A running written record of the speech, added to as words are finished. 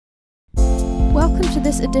Welcome to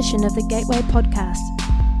this edition of the Gateway Podcast.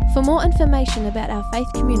 For more information about our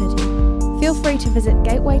faith community, feel free to visit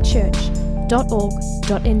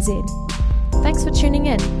gatewaychurch.org.nz. Thanks for tuning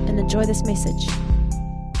in and enjoy this message.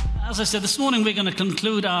 As I said, this morning we're going to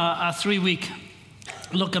conclude our 3-week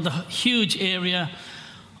look at the huge area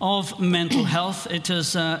of mental health.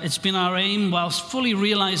 It's been our aim, whilst fully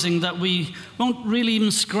realizing that we won't really even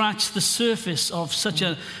scratch the surface of such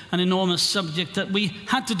an enormous subject, that we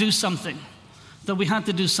had to do something.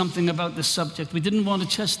 About this subject. We didn't want to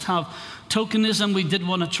just have tokenism. We did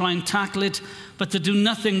want to try and tackle it, but to do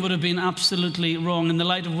nothing would have been absolutely wrong in the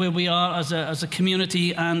light of where we are as a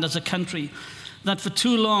community and as a country. That for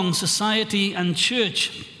too long, society and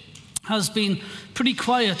church has been pretty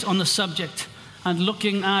quiet on the subject and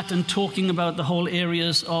looking at and talking about the whole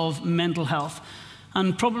areas of mental health.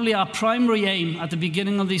 And probably our primary aim at the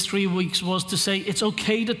beginning of these 3 weeks was to say it's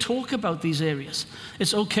okay to talk about these areas.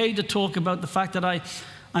 It's okay to talk about the fact that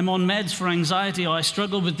I'm on meds for anxiety, or I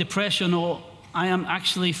struggle with depression, or I am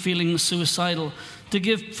actually feeling suicidal. To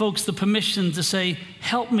give folks the permission to say,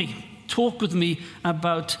 help me, talk with me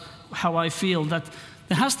about how I feel. That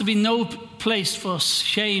there has to be no place for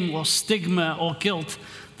shame or stigma or guilt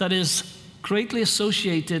that is greatly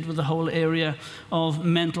associated with the whole area of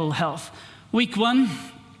mental health. Week 1,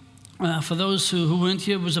 for those who weren't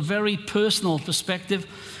here, was a very personal perspective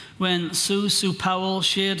when Sue Powell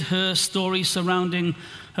shared her story surrounding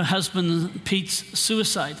her husband Pete's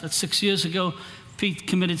suicide. That's 6 years ago. Pete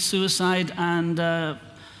committed suicide, and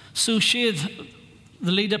Sue shared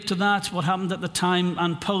the lead up to that, what happened at the time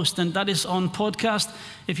and post, and that is on podcast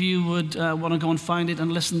if you would want to go and find it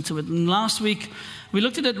and listen to it. And last week we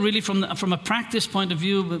looked at it really from a practice point of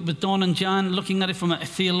view with Dawn and Jan, looking at it from a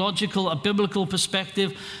theological, a biblical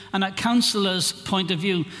perspective, and a counselor's point of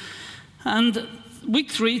view. And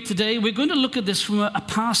week 3 today, we're going to look at this from a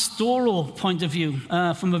pastoral point of view,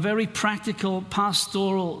 from a very practical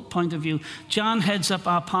pastoral point of view. Jan heads up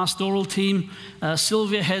our pastoral team.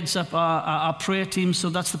 Sylvia heads up our prayer team. So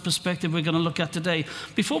that's the perspective we're going to look at today.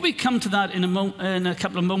 Before we come to that in a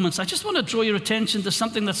couple of moments, I just want to draw your attention to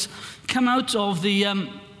something that's come out of the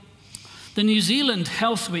New Zealand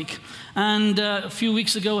Health Week. And a few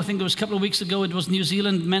weeks ago, I think it was a couple of weeks ago, it was New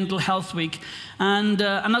Zealand Mental Health Week. And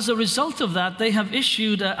as a result of that, they have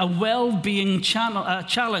issued a well-being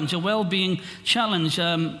challenge,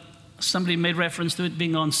 somebody made reference to it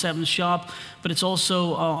being on 7 Sharp, but it's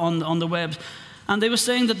also on the web. And they were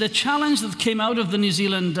saying that the challenge that came out of the New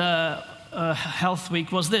Zealand Health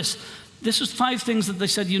Week was this. This was 5 things that they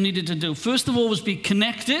said you needed to do. First of all was be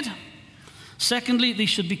connected. Secondly, they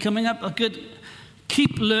should be coming up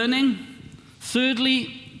keep learning.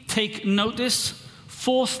 Thirdly, take notice.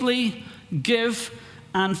 Fourthly, give.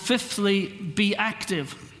 And fifthly, be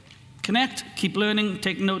active. Connect, keep learning,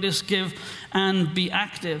 take notice, give, and be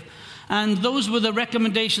active. And those were the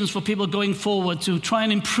recommendations for people going forward to try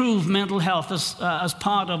and improve mental health as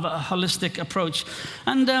part of a holistic approach.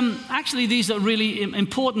 And actually, these are really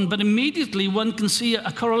important, but immediately one can see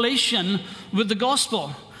a correlation with the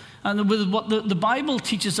gospel and with what the Bible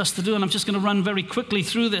teaches us to do. And I'm just going to run very quickly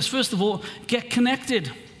through this. First of all, get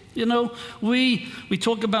connected. You know, we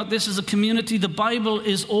talk about this as a community. The Bible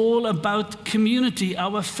is all about community,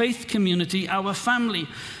 our faith community, our family.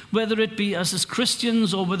 Whether it be us as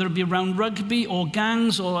Christians, or whether it be around rugby or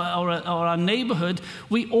gangs or our neighborhood,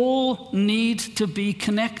 we all need to be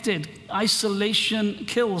connected. Isolation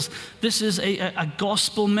kills. This is a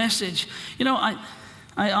gospel message. You know, I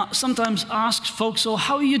sometimes ask folks, "Oh,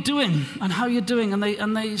 how are you doing?" And how are you doing? And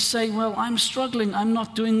they say, "Well, I'm struggling. I'm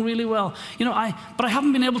not doing really well. You know, but I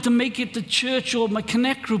haven't been able to make it to church or my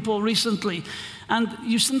Connect group or recently." And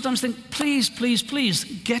you sometimes think, please,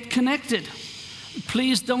 get connected.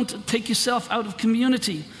 Please don't take yourself out of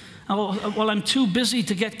community. Well, I'm too busy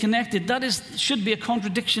to get connected. That should be a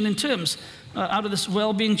contradiction in terms. Out of this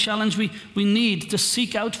well-being challenge, we need to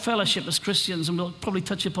seek out fellowship as Christians, and we'll probably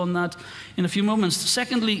touch upon that in a few moments.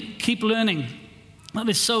 Secondly, keep learning. That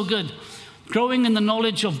is so good. Growing in the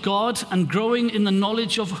knowledge of God and growing in the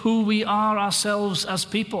knowledge of who we are ourselves as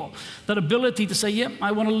people. That ability to say, yep,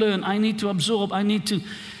 I want to learn. I need to absorb. I need to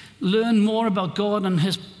learn more about God and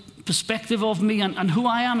His perspective of me and who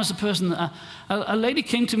I am as a person. A lady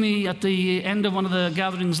came to me at the end of one of the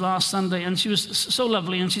gatherings last Sunday, and she was so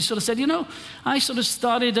lovely, and she sort of said, you know, I sort of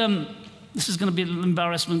started, this is going to be a little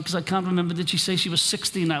embarrassment because I can't remember, did she say she was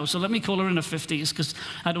 60 now? So let me call her in her 50s because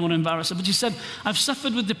I don't want to embarrass her. But she said, I've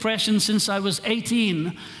suffered with depression since I was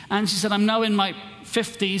 18, and she said, I'm now in my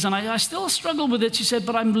 50s, and I still struggle with it. She said,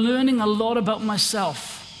 but I'm learning a lot about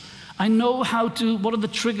myself. I know what are the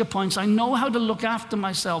trigger points. I know how to look after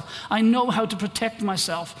myself. I know how to protect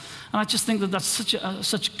myself. And I just think that that's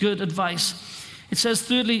such good advice. It says,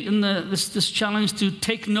 thirdly, in this challenge to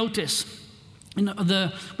take notice.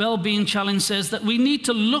 The well-being challenge says that we need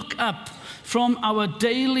to look up from our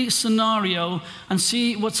daily scenario and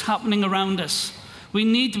see what's happening around us. We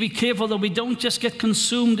need to be careful that we don't just get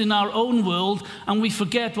consumed in our own world and we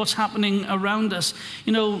forget what's happening around us.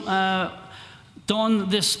 Don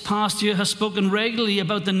this past year has spoken regularly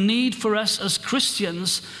about the need for us as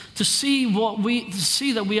Christians to see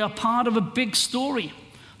that we are part of a big story.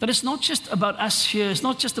 That it's not just about us here, it's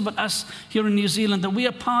not just about us here in New Zealand, that we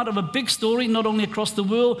are part of a big story, not only across the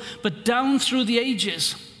world, but down through the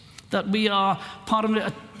ages. That we are part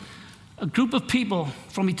of a group of people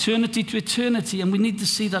from eternity to eternity, and we need to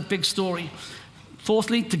see that big story.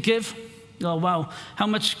 Fourthly, to give. Oh, wow. How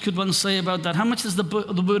much could one say about that? How much does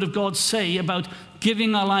the Word of God say about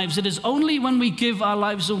giving our lives? It is only when we give our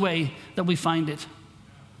lives away that we find it.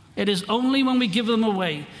 It is only when we give them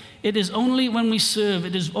away. It is only when we serve.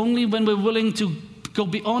 It is only when we're willing to go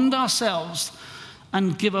beyond ourselves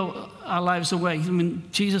and give our lives away. I mean,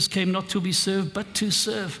 Jesus came not to be served, but to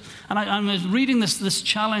serve. And I was reading this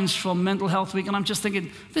challenge from Mental Health Week, and I'm just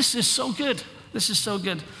thinking, this is so good. This is so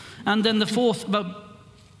good. And then the fourth, about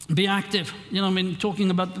be active. Talking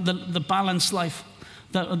about the balanced life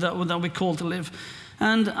that we're called to live.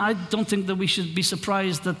 And I don't think that we should be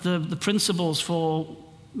surprised that the principles for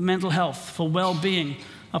mental health, for well-being,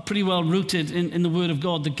 are pretty well rooted in the Word of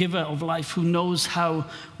God, the giver of life, who knows how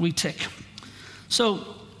we tick. So,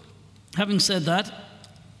 having said that,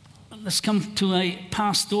 let's come to a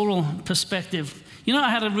pastoral perspective. I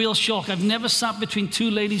had a real shock. I've never sat between two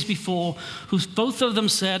ladies before who both of them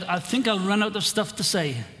said, I think I'll run out of stuff to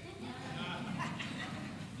say.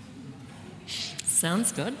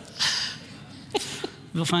 Sounds good.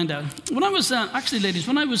 We'll find out. When I was, ladies,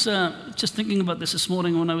 when I was just thinking about this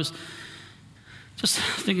morning, when I was just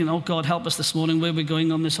thinking, oh, God, help us this morning, where we're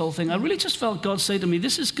going on this whole thing, I really just felt God say to me,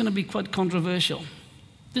 this is going to be quite controversial.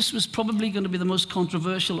 This was probably going to be the most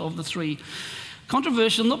controversial of the three.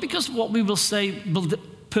 Controversial, not because what we will say will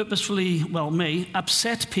purposefully, may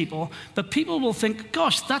upset people, but people will think,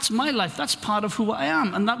 gosh, that's my life, that's part of who I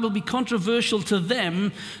am, and that will be controversial to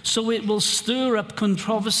them, so it will stir up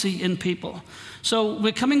controversy in people. So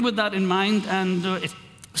we're coming with that in mind, and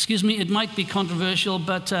it might be controversial,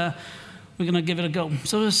 but we're going to give it a go.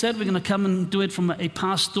 So as I said, we're going to come and do it from a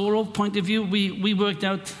pastoral point of view. We worked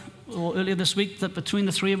out earlier this week that between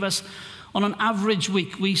the three of us, on an average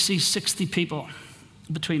week, we see 60 people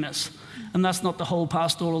between us. And that's not the whole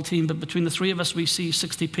pastoral team, but between the three of us, we see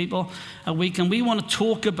 60 people a week. And we want to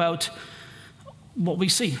talk about what we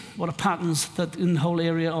see, what are patterns that in the whole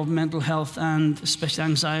area of mental health and especially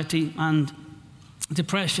anxiety and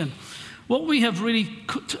depression. What we have really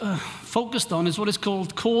focused on is what is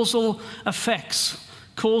called causal effects.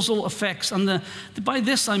 Causal effects. And by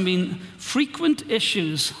this I mean frequent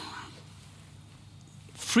issues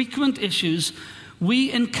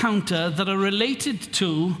we encounter that are related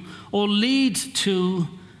to or lead to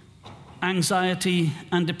anxiety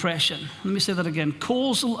and depression. Let me say that again.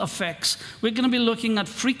 Causal effects. We're going to be looking at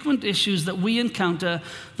frequent issues that we encounter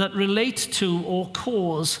that relate to or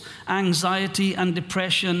cause anxiety and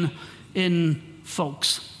depression in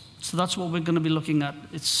folks. So that's what we're going to be looking at.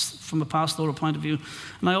 It's from a pastoral point of view.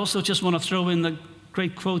 And I also just want to throw in the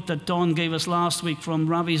great quote that Don gave us last week from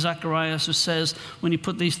Ravi Zacharias, who says, when you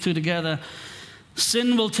put these two together,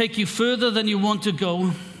 sin will take you further than you want to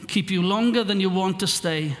go, keep you longer than you want to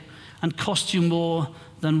stay, and cost you more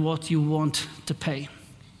than what you want to pay.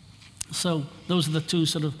 So those are the two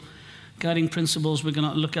sort of guiding principles we're going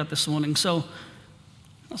to look at this morning. So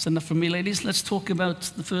that's enough for me, ladies. Let's talk about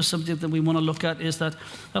the first subject that we want to look at is that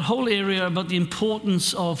whole area about the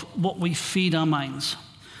importance of what we feed our minds.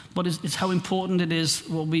 It's how important it is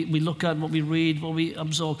what we look at, what we read, what we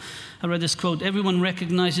absorb. I read this quote, everyone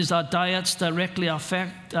recognizes our diets directly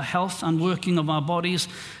affect our health and working of our bodies,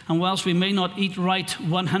 and whilst we may not eat right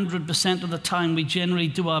 100% of the time, we generally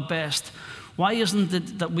do our best. Why isn't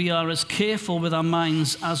it that we are as careful with our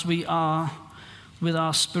minds as we are with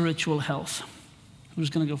our spiritual health? Who's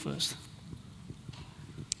going to go first?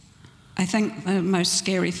 I think the most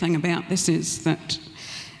scary thing about this is that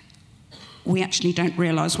we actually don't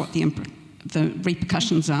realise what the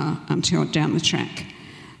repercussions are until down the track.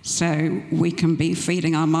 So we can be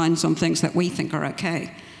feeding our minds on things that we think are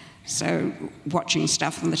okay. So watching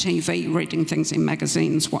stuff on the TV, reading things in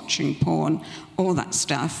magazines, watching porn, all that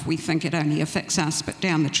stuff, we think it only affects us, but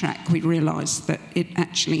down the track we realise that it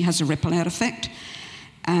actually has a ripple out effect.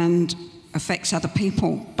 And affects other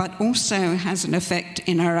people, but also has an effect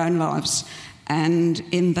in our own lives. And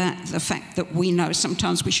in that, the fact that we know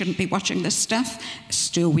sometimes we shouldn't be watching this stuff,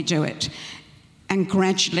 still we do it. And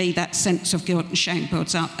gradually that sense of guilt and shame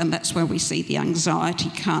builds up, and that's where we see the anxiety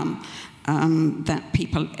come, that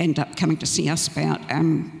people end up coming to see us about,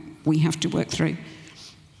 and we have to work through.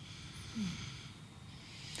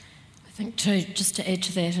 I think too, just to add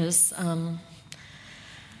to that is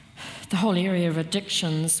the whole area of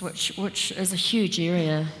addictions, which is a huge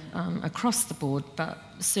area across the board, but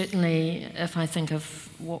certainly if I think of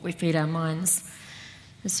what we feed our minds,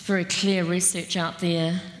 there's very clear research out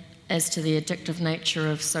there as to the addictive nature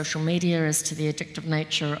of social media, as to the addictive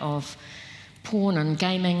nature of porn and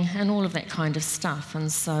gaming and all of that kind of stuff.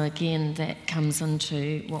 And so again, that comes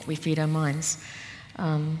into what we feed our minds.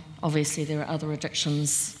 Obviously there are other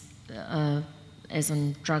addictions, as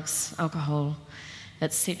in drugs, alcohol,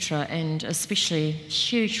 etc., and especially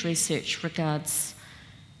huge research regards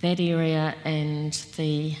that area and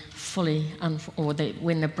the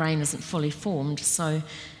when the brain isn't fully formed. So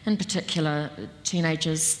in particular,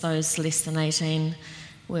 teenagers, those less than 18,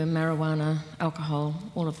 where marijuana, alcohol,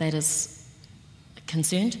 all of that is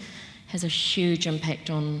concerned, has a huge impact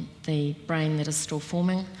on the brain that is still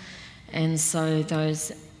forming. And so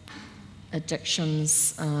those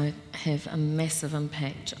addictions have a massive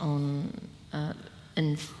impact on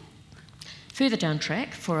in further down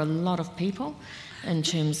track for a lot of people in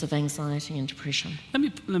terms of anxiety and depression. Let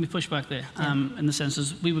me push back there, in the sense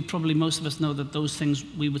is we would probably, most of us know that those things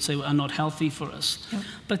we would say are not healthy for us. Yeah.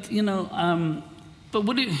 But but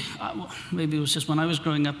would it, maybe it was just when I was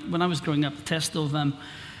growing up, the test of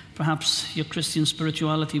perhaps your Christian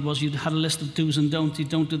spirituality was you had a list of do's and don'ts. You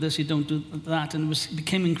don't do this, you don't do that, and it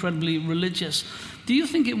became incredibly religious. Do you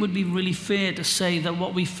think it would be really fair to say that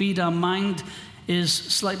what we feed our mind is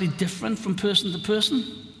slightly different from person to person?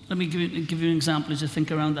 Let me give you an example as you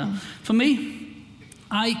think around that. For me,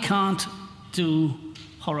 I can't do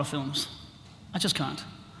horror films. I just can't.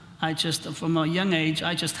 From a young age,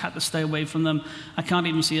 I just had to stay away from them. I can't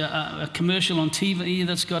even see a commercial on TV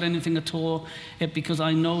that's got anything at all, because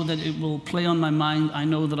I know that it will play on my mind. I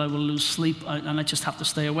know that I will lose sleep, and I just have to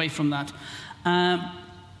stay away from that.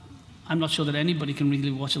 I'm not sure that anybody can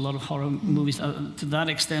really watch a lot of horror movies to that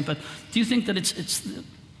extent, but do you think that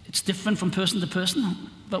it's different from person to person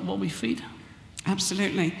about what we feed?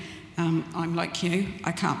 Absolutely. I'm like you.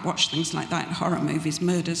 I can't watch things like that, horror movies,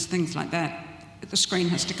 murders, things like that. The screen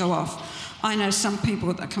has to go off. I know some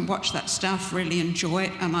people that can watch that stuff, really enjoy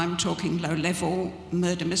it, and I'm talking low-level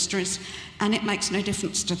murder mysteries, and it makes no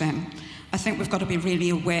difference to them. I think we've got to be really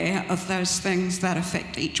aware of those things that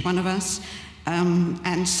affect each one of us,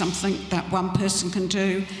 and something that one person can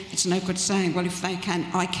do, it's no good saying, well, if they can,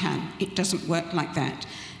 I can. It doesn't work like that.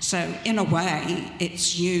 So in a way,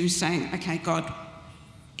 it's you saying, okay, God,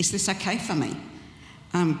 is this okay for me?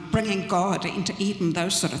 Bringing God into even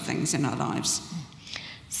those sort of things in our lives.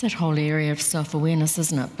 It's that whole area of self-awareness,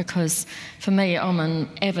 isn't it? Because for me, I'm an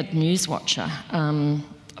avid news watcher.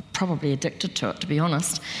 Probably addicted to it, to be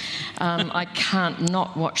honest. I can't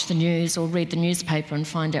not watch the news or read the newspaper and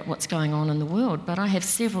find out what's going on in the world. But I have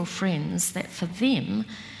several friends that for them,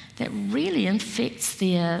 that really infects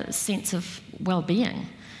their sense of well-being,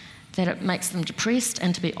 that it makes them depressed.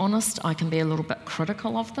 And to be honest, I can be a little bit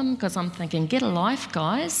critical of them because I'm thinking, get a life,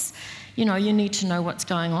 guys. You know, you need to know what's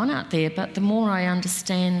going on out there. But the more I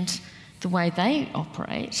understand the way they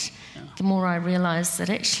operate, the more I realise that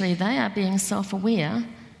actually they are being self-aware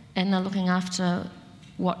and they're looking after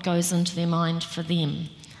what goes into their mind for them.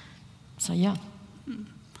 So, yeah. Do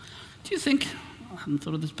you think, I haven't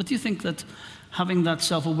thought of this, but do you think that having that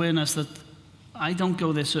self-awareness that I don't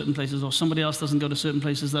go there certain places or somebody else doesn't go to certain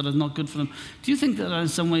places that are not good for them, do you think that in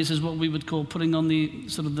some ways is what we would call putting on the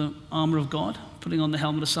sort of the armour of God, putting on the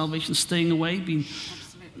helmet of salvation, staying away, being...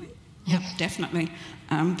 Absolutely. Yep, definitely.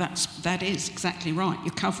 That is exactly right.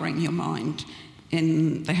 You're covering your mind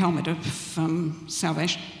in the helmet of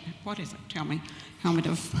salvation. What is it? Tell me. Helmet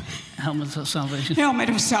of salvation. Helmet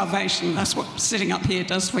of salvation. That's what sitting up here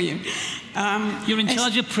does for you. You're in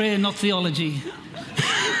charge of prayer, not theology.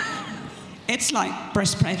 It's like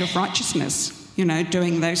breastplate of righteousness. You know,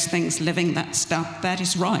 doing those things, living that stuff. That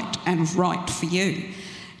is right and right for you.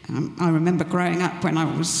 I remember growing up when I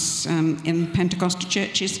was in Pentecostal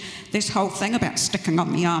churches, this whole thing about sticking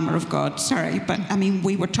on the armour of God, but I mean,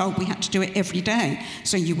 we were told we had to do it every day.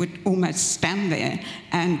 So you would almost stand there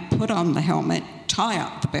and put on the helmet, tie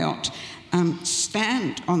up the belt,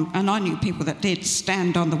 stand on, and I knew people that did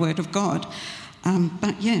stand on the Word of God.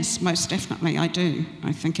 But yes, most definitely I do.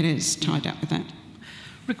 I think it is tied up with that.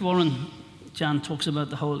 Rick Warren Jan talks about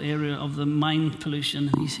the whole area of the mind pollution.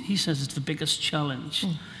 He says it's the biggest challenge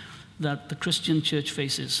that the Christian church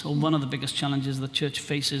faces, or one of the biggest challenges the church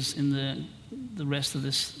faces in the rest of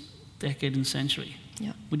this decade and century.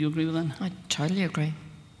 Yeah. Would you agree with that? I totally agree.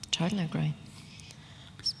 Totally agree.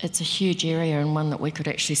 It's a huge area, and one that we could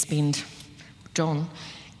actually spend, John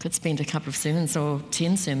could spend a couple of sermons or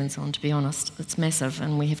 10 sermons on, to be honest. It's massive,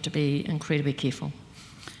 and we have to be incredibly careful.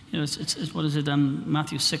 You know, it's what is it?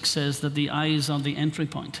 Matthew 6 says that the eyes are the entry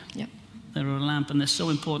point. Yep. They're a lamp, and they're so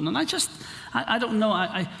important. And I don't know,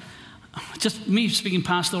 I just me speaking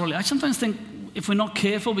pastorally, I sometimes think if we're not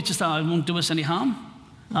careful, we just it won't do us any harm.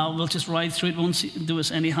 We'll just ride through it, won't do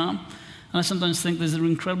us any harm. And I sometimes think there's an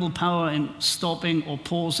incredible power in stopping or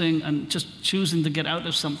pausing and just choosing to get out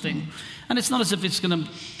of something. And it's not as if it's going to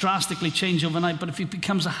drastically change overnight, but if it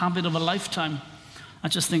becomes a habit of a lifetime, I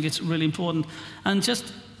just think it's really important. And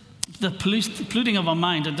just the polluting of our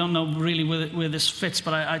mind, I don't know really where this fits,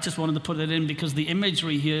 but I just wanted to put it in because the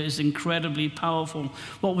imagery here is incredibly powerful.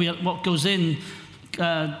 What goes in,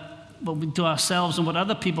 what we do ourselves and what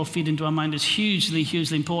other people feed into our mind is hugely,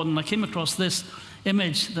 hugely important. I came across this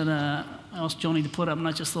image that I asked Johnny to put up, and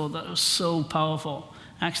I just thought that was so powerful.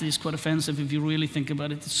 Actually, it's quite offensive if you really think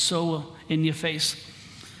about it. It's so in your face.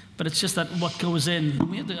 But it's just that what goes in.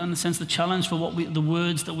 We have to, in a sense, the challenge for the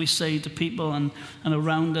words that we say to people and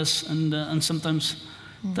around us, and sometimes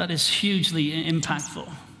that is hugely impactful.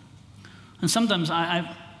 And sometimes I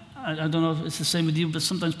don't know if it's the same with you, but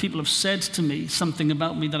sometimes people have said to me something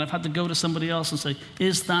about me that I've had to go to somebody else and say,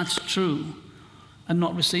 is that true? And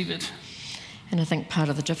not receive it. And I think part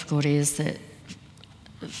of the difficulty is that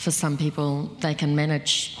for some people, they can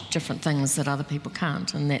manage different things that other people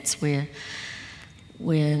can't, and that's where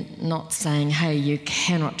we're not saying, hey, you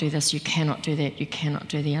cannot do this, you cannot do that, you cannot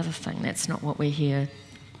do the other thing. That's not what we're here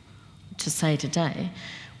to say today.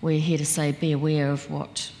 We're here to say, be aware of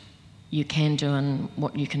what you can do and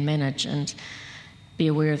what you can manage, and be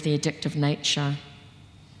aware of the addictive nature,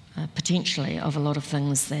 potentially, of a lot of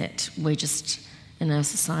things that we just, in our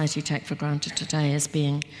society, take for granted today as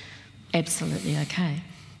being absolutely okay.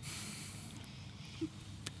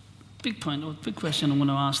 Big point, or big question I want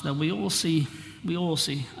to ask that we all see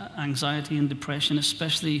anxiety and depression,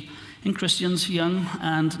 especially in Christians, young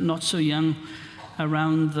and not so young,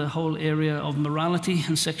 around the whole area of morality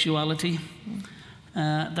and sexuality.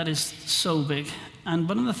 That is so big. And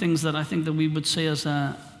one of the things that I think that we would say as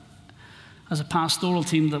a pastoral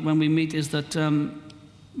team that when we meet is that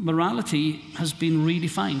morality has been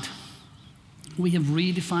redefined. We have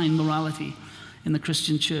redefined morality in the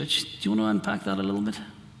Christian church. Do you want to unpack that a little bit?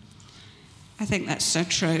 I think that's so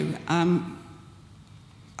true.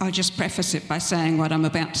 I'll just preface it by saying what I'm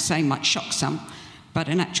about to say might shock some, but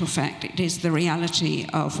in actual fact, it is the reality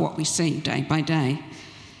of what we see day by day.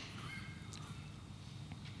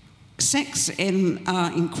 Sex in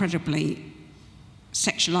our incredibly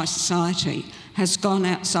sexualised society has gone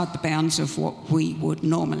outside the bounds of what we would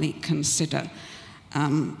normally consider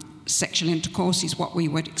sexual intercourse is what we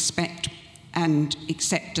would expect and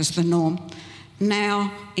accept as the norm.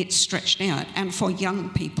 Now it's stretched out, and for young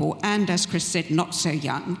people, and as Chris said, not so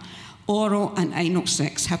young, oral and anal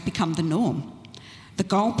sex have become the norm. The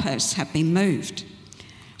goalposts have been moved.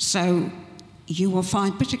 So you will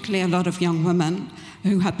find particularly a lot of young women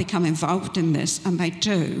who have become involved in this, and they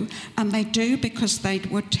do because they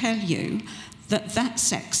would tell you that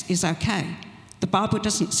sex is okay. The Bible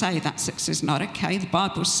doesn't say that sex is not okay. The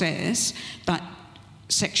Bible says that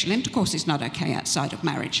sexual intercourse is not okay outside of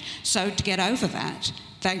marriage. So to get over that,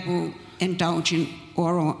 they will indulge in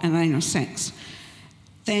oral and anal sex.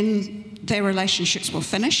 Then their relationships will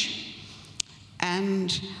finish.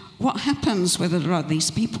 And what happens with a lot of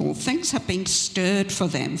these people, things have been stirred for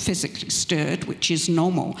them, physically stirred, which is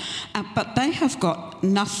normal. But they have got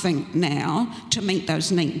nothing now to meet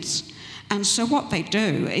those needs. And so what they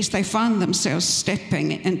do is they find themselves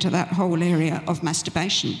stepping into that whole area of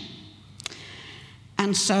masturbation.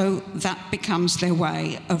 And so that becomes their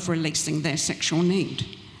way of releasing their sexual need.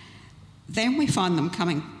 Then we find them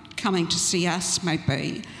coming to see us,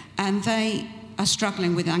 maybe, and they are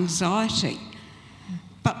struggling with anxiety.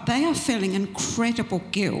 But they are feeling incredible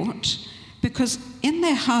guilt because in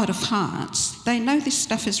their heart of hearts, they know this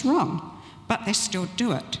stuff is wrong, but they still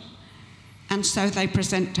do it. And so they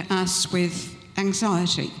present to us with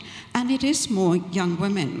anxiety. And it is more young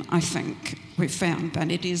women, I think, we've found, than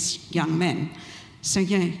it is young men. So,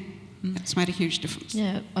 yeah, that's made a huge difference.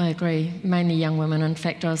 Yeah, I agree. Mainly young women. In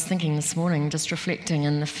fact, I was thinking this morning, just reflecting,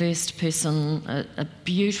 in the first person, a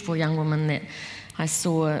beautiful young woman that I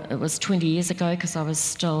saw, it was 20 years ago because I was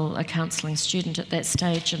still a counselling student at that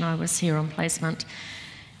stage and I was here on placement.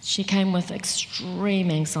 She came with extreme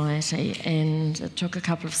anxiety, and it took a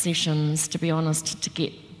couple of sessions, to be honest, to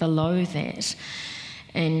get below that.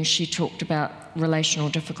 And she talked about relational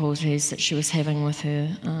difficulties that she was having with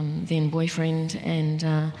her then boyfriend, and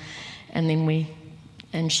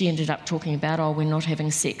she ended up talking about, we're not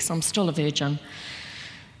having sex, I'm still a virgin.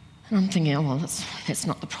 And I'm thinking, well, that's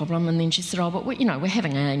not the problem. And then she said, but we're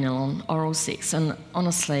having anal and oral sex. And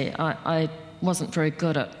honestly, I wasn't very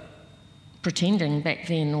good at pretending back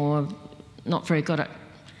then, or not very good at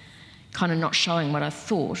kind of not showing what I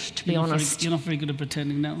thought, to be honest. You're not very good at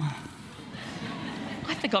pretending now.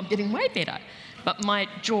 I think I'm getting way better. But my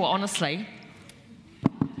jaw, honestly,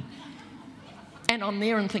 and I'm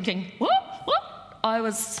there and thinking, what?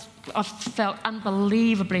 I felt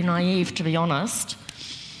unbelievably naive, to be honest.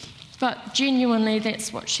 But genuinely,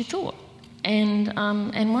 that's what she thought. And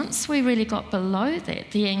once we really got below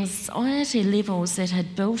that, the anxiety levels that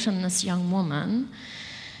had built in this young woman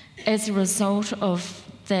as a result of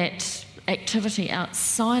that activity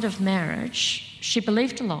outside of marriage, she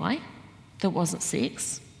believed a lie that wasn't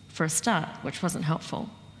sex, for a start, which wasn't helpful.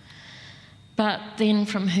 But then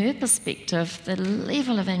from her perspective, the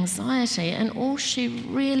level of anxiety, and all she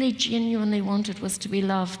really genuinely wanted was to be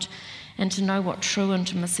loved and to know what true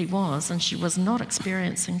intimacy was, and she was not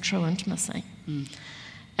experiencing true intimacy.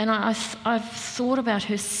 And I've thought about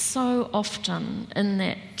her so often in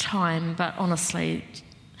that time, but honestly,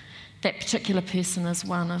 that particular person is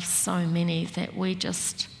one of so many that we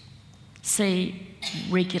just see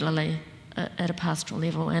regularly at a pastoral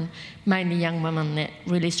level, and mainly young women that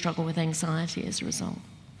really struggle with anxiety as a result.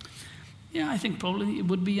 Yeah, I think probably it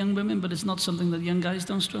would be young women, but it's not something that young guys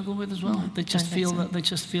don't struggle with as well. No, They just feel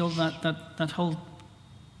that whole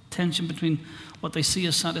tension between what they see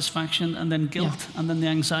as satisfaction and then guilt, and then the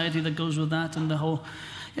anxiety that goes with that, and the whole.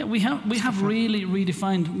 Yeah, we have really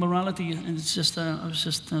redefined morality, and it's just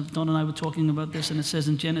Don and I were talking about this, and it says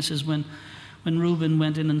in Genesis when Reuben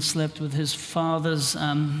went in and slept with his father's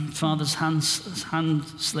hand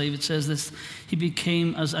slave, it says this: he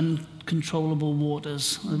became as uncontrollable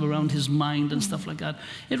waters around his mind and stuff like that.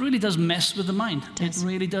 It really does mess with the mind. It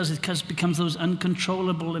really does. It becomes those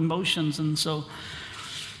uncontrollable emotions. And so,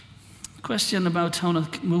 question about how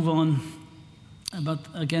to move on.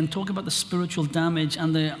 Talk about the spiritual damage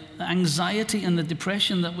and the anxiety and the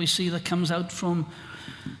depression that we see that comes out from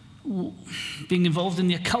being involved in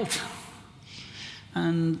the occult.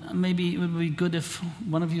 And maybe it would be good if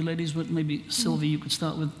one of you ladies would, maybe Sylvie, you could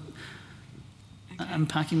start with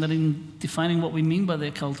unpacking that in defining what we mean by the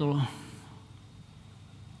occult. Or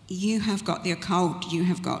you have got the occult, you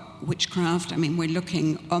have got witchcraft. I mean, we're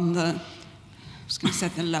looking on the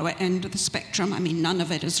lower end of the spectrum. I mean, none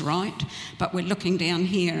of it is right, but we're looking down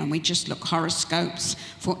here and we just look horoscopes,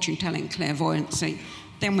 fortune-telling, clairvoyancy.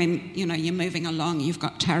 Then when, you're moving along, you've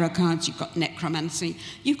got tarot cards, you've got necromancy,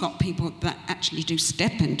 you've got people that actually do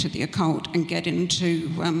step into the occult and get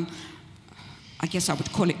into, I guess I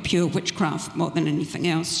would call it pure witchcraft more than anything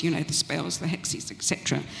else, the spells, the hexes,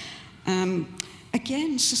 etc.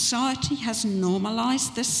 Again, society has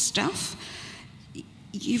normalised this stuff.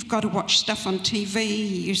 You've got to watch stuff on TV,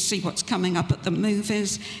 you see what's coming up at the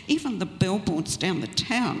movies, even the billboards down the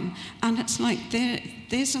town, and it's like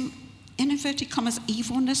there's an, in inverted commas,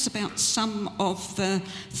 evilness about some of the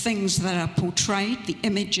things that are portrayed, the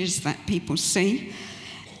images that people see.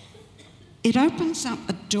 It opens up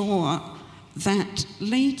a door that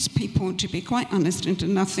leads people to be quite honest into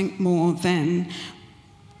nothing more than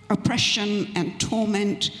oppression and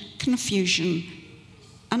torment, confusion,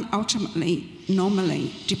 and ultimately,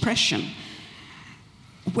 normally, depression.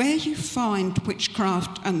 Where you find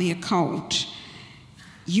witchcraft and the occult,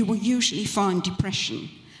 you will usually find depression.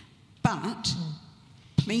 But,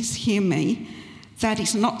 please hear me, that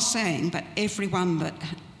is not saying that everyone that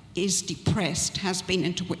is depressed has been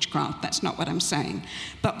into witchcraft. That's not what I'm saying.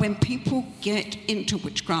 But when people get into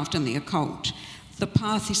witchcraft and the occult, the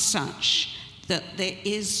path is such that there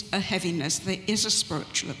is a heaviness, there is a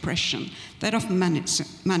spiritual oppression that often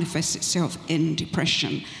manifests itself in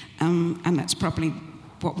depression, and that's probably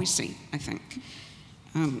what we see, I think.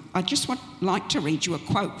 I just would like to read you a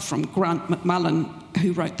quote from Grant McMullen,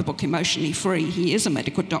 who wrote the book Emotionally Free. He is a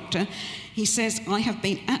medical doctor. He says, "I have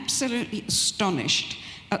been absolutely astonished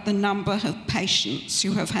at the number of patients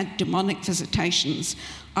who have had demonic visitations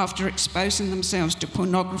after exposing themselves to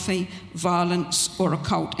pornography, violence, or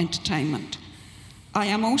occult entertainment. I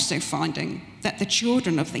am also finding that the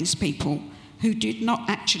children of these people who did not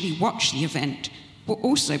actually watch the event were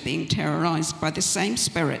also being terrorised by the same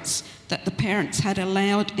spirits that the parents had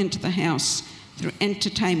allowed into the house through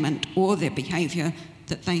entertainment or their behaviour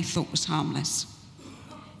that they thought was harmless."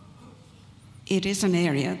 it is an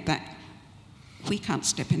area that we can't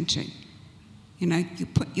step into. You know, you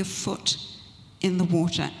put your foot in the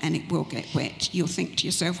water and it will get wet. You'll think to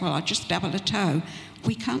yourself, well, I'll just dabble a toe.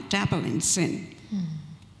 We can't dabble in sin. Do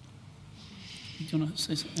you want to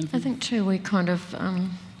say something? I think too we kind of,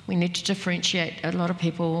 we need to differentiate. A lot of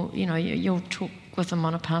people, you know, you'll talk with them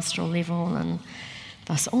on a pastoral level and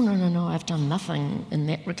they'll say, oh, no, I've done nothing in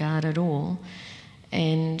that regard at all.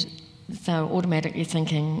 And they're automatically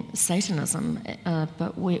thinking Satanism,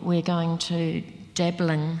 but we're going to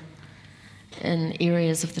dabbling in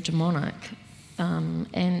areas of the demonic.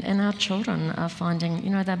 And our children are finding, you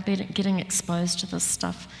know, they're getting exposed to this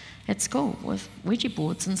stuff at school with Ouija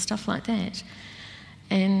boards and stuff like that.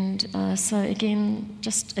 And so again,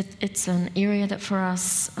 just it's an area that for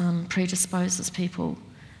us predisposes people,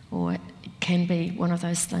 or it can be one of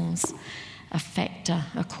those things, a factor,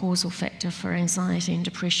 a causal factor for anxiety and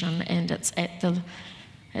depression. And it's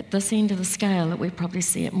at this end of the scale that we probably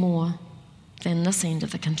see it more than this end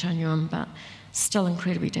of the continuum, but still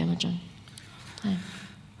incredibly damaging. Yeah.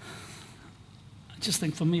 I just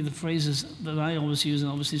think for me the phrases that I always use,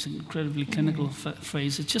 and obviously it's an incredibly clinical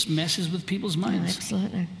phrase, it just messes with people's minds. Yeah,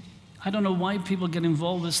 absolutely. I don't know why people get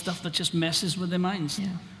involved with stuff that just messes with their minds. Yeah.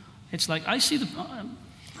 It's like, is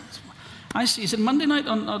it Monday night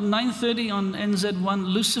on 9:30 on NZ1,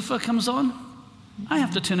 Lucifer comes on? I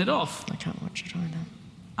have to turn it off. I can't watch it either.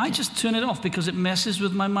 I just turn it off because it messes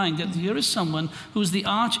with my mind. That here is someone who's the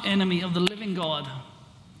arch enemy of the living God.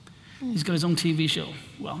 He's got his own TV show.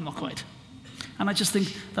 Well, not quite. And I just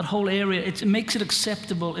think that whole area, it makes it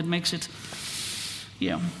acceptable. It makes it,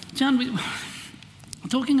 yeah. Jan,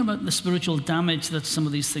 talking about the spiritual damage that some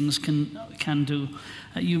of these things can do.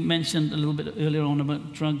 You mentioned a little bit earlier on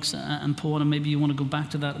about drugs and porn, and maybe you want to go back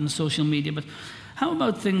to that in the social media. But how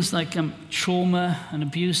about things like trauma and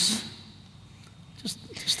abuse?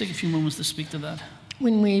 Just take a few moments to speak to that.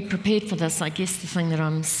 When we prepared for this, I guess the thing that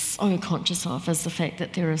I'm so conscious of is the fact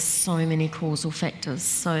that there are so many causal factors.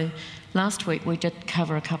 So last week we did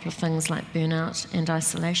cover a couple of things like burnout and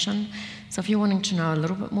isolation. So if you're wanting to know a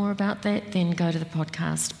little bit more about that, then go to the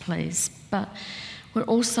podcast, please. But we're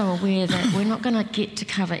also aware that we're not going to get to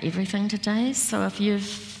cover everything today. So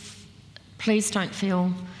please don't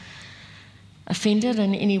feel offended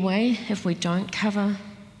in any way if we don't cover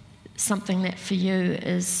something that for you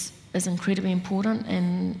is incredibly important,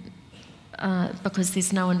 and because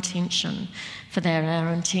there's no intention for that.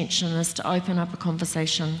 Our intention is to open up a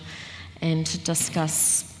conversation and to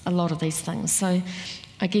discuss a lot of these things. So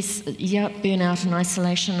I guess, yeah, burnout and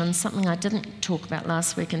isolation, and something I didn't talk about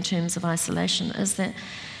last week in terms of isolation is that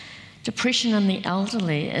depression in the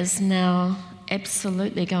elderly is now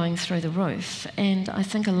absolutely going through the roof. And I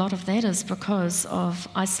think a lot of that is because of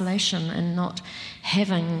isolation and not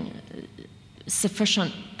having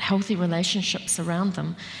sufficient healthy relationships around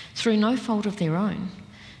them through no fault of their own.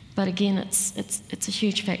 But again, it's a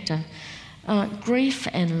huge factor. Grief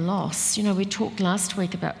and loss. You know, we talked last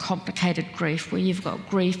week about complicated grief, where you've got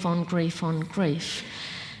grief on grief on grief.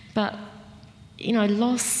 But, you know,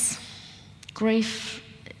 loss, grief,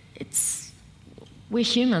 we're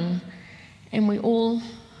human, and we all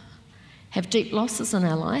have deep losses in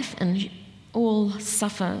our life and all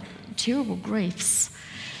suffer terrible griefs.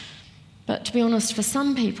 But to be honest, for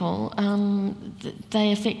some people,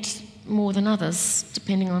 they affect more than others,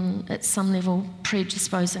 depending on, at some level,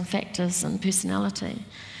 predisposing factors and personality.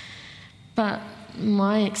 But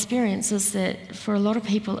my experience is that for a lot of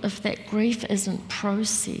people, if that grief isn't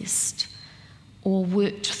processed or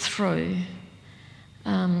worked through,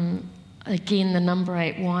 again, the number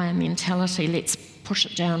 8 wire mentality, let's push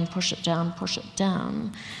it down, push it down, push it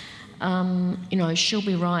down. You know, she'll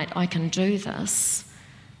be right, I can do this.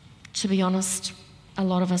 To be honest, a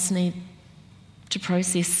lot of us need to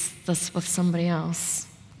process this with somebody else.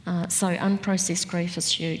 So unprocessed grief is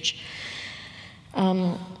huge.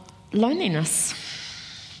 Loneliness.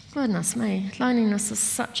 Goodness me, loneliness is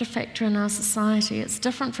such a factor in our society. It's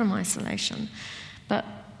different from isolation. But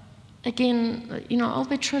again, you know, I'll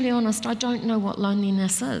be truly honest, I don't know what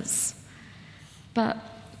loneliness is. But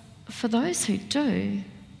for those who do,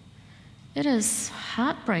 it is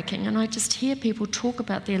heartbreaking, and I just hear people talk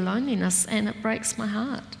about their loneliness and it breaks my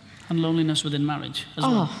heart. And loneliness within marriage as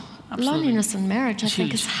well. Absolutely. Loneliness in marriage, I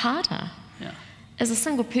think, is harder. Yeah. As a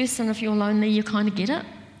single person, if you're lonely, you kind of get it.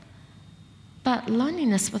 But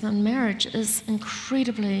loneliness within marriage is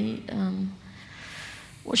incredibly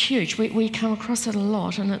huge. We come across it a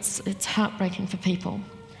lot, and it's heartbreaking for people.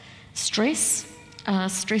 Stress.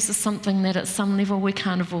 Stress is something that at some level we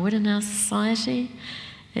can't avoid in our society.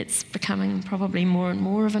 It's becoming probably more and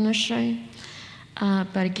more of an issue.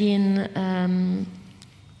 But again,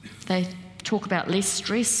 they talk about less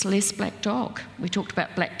stress, less black dog. We talked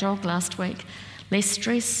about black dog last week. Less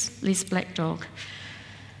stress, less black dog.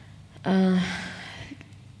 I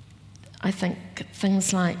think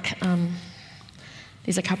things like,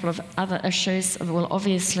 there's a couple of other issues. Well,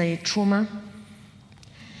 obviously trauma.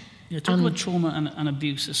 Yeah, talk about trauma and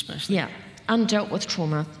abuse especially. Yeah, undealt with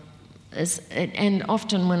trauma. And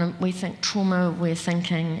often when we think trauma, we're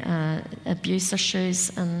thinking abuse issues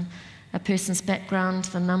in a person's background,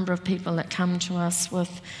 the number of people that come to us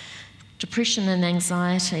with depression and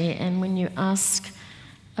anxiety, and when you ask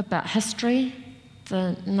about history,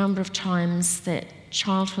 the number of times that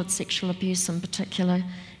childhood sexual abuse in particular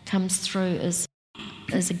comes through is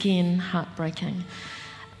again heartbreaking.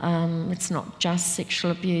 It's not just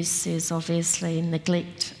sexual abuse, there's obviously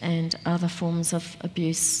neglect and other forms of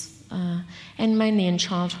abuse. And mainly in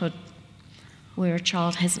childhood, where a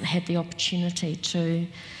child hasn't had the opportunity to,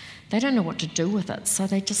 they don't know what to do with it, so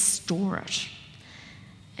they just store it.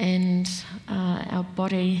 And our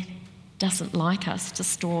body doesn't like us to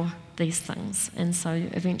store these things, and so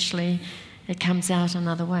eventually it comes out in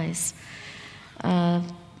other ways.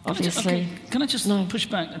 Obviously... Can I just push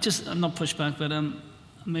back? Not push back, but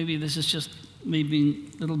maybe this is just me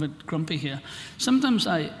being a little bit grumpy here. Sometimes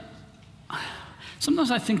I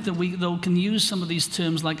think that we, though, can use some of these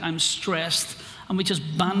terms like I'm stressed, and we just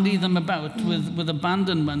bandy them about with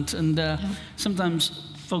abandonment. And sometimes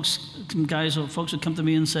guys or folks would come to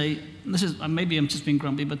me and say, this is, maybe I'm just being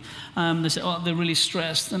grumpy, but they say, oh, they're really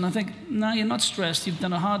stressed. And I think, no, you're not stressed. You've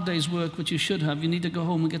done a hard day's work, which you should have. You need to go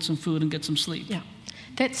home and get some food and get some sleep. Yeah,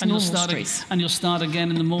 that's normal stress. And you'll start again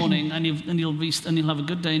in the morning, and you'll have a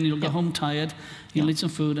good day, and you'll go home tired. You'll eat some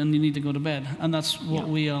food, and you need to go to bed. And that's what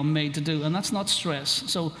we are made to do. And that's not stress.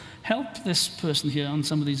 So help this person here on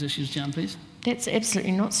some of these issues, Jan, please. That's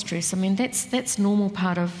absolutely not stress. I mean, that's normal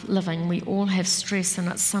part of living. We all have stress, and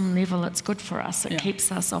at some level it's good for us. It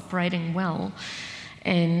keeps us operating well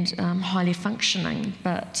and highly functioning.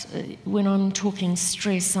 But when I'm talking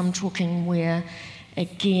stress, I'm talking where,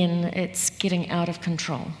 again, it's getting out of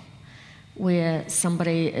control, where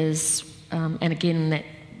somebody is, and again, that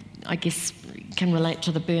I guess can relate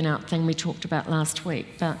to the burnout thing we talked about last week,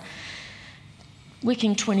 but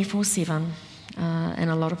working 24/7. And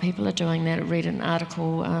a lot of people are doing that. I read an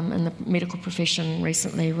article in the medical profession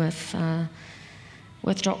recently with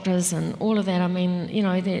doctors and all of that. I mean, you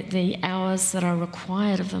know, the hours that are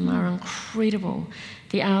required of them are incredible.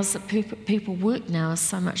 The hours that people work now is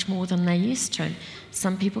so much more than they used to.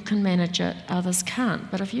 Some people can manage it, others can't.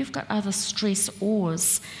 But if you've got other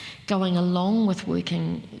stressors going along with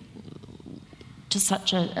working to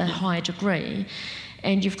such a high degree,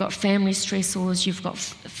 and you've got family stressors, you've got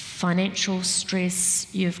financial stress,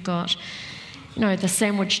 you've got, you know, the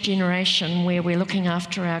sandwich generation where we're looking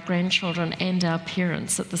after our grandchildren and our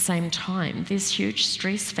parents at the same time. There's huge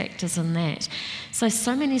stress factors in that.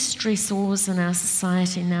 So many stressors in our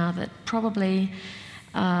society now that probably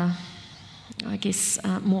are, I guess,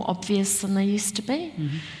 more obvious than they used to be,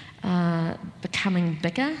 becoming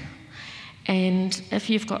bigger. And if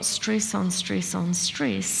you've got stress on stress on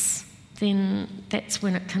stress, then that's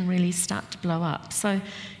when it can really start to blow up. So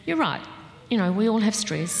you're right, you know, we all have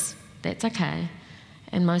stress, that's okay,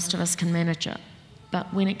 and most of us can manage it.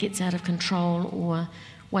 But when it gets out of control or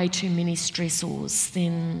way too many stressors,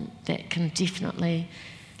 then that can definitely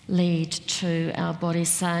lead to our bodies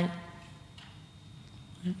saying,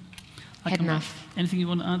 had enough. Anything you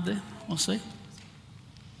want to add there or say?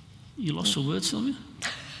 You lost your words, Sylvia?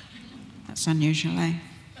 That's unusual, eh?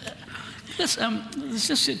 Let's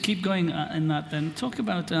just keep going in that then. Talk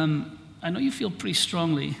about, I know you feel pretty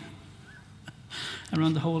strongly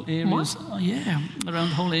around the whole areas. Around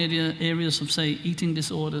the whole areas of, say, eating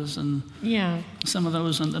disorders and some of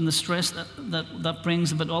those, and the stress that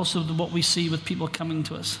brings, but also what we see with people coming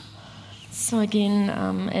to us. So again,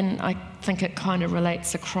 and I think it kind of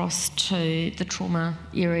relates across to the trauma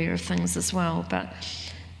area of things as well, but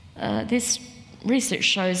this research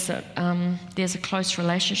shows that there's a close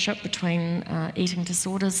relationship between eating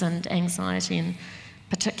disorders and anxiety in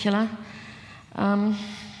particular. Don't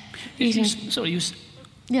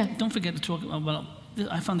forget to talk about, well,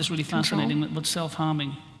 I found this really fascinating about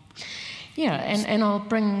self-harming. Yeah, and I'll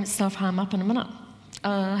bring self-harm up in a minute.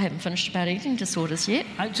 I haven't finished about eating disorders yet.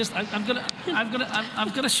 I've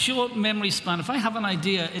got a short memory span. If I have an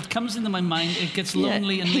idea, it comes into my mind, it gets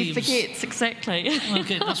lonely and leaves. He forgets, exactly.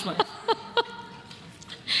 Okay, that's right.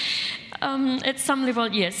 At some level,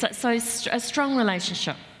 yes. So a strong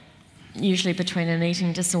relationship, usually between an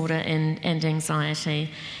eating disorder and anxiety.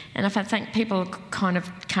 And if I think people kind of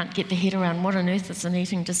can't get their head around what on earth is an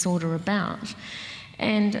eating disorder about.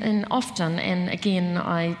 And often, and again,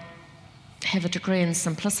 I have a degree in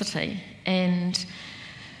simplicity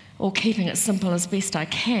or keeping it simple as best I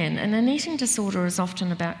can. And an eating disorder is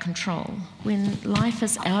often about control. When life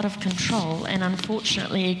is out of control, and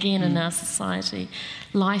unfortunately, again, in our society,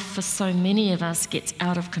 life for so many of us gets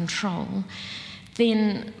out of control,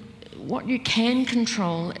 then what you can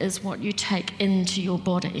control is what you take into your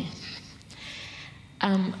body.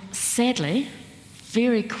 Sadly,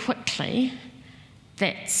 very quickly,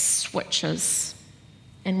 that switches,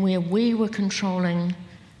 and where we were controlling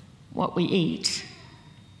what we eat,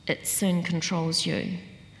 it soon controls you.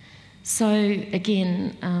 So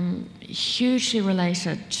again, hugely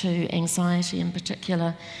related to anxiety in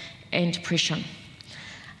particular and depression.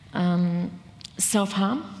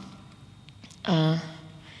 Self-harm,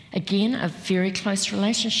 again, a very close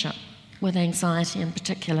relationship with anxiety in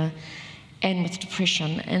particular and with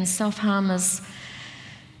depression. And self-harm is,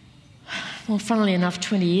 well, funnily enough,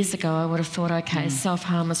 20 years ago I would have thought, okay,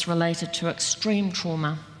 self-harm is related to extreme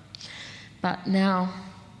trauma. But now,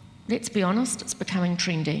 let's be honest, it's becoming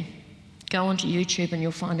trendy. Go onto YouTube and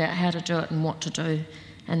you'll find out how to do it and what to do,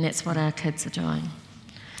 and that's what our kids are doing.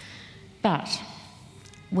 But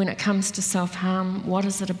when it comes to self-harm, what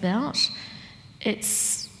is it about?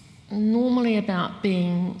 It's normally about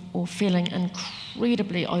being or feeling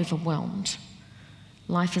incredibly overwhelmed.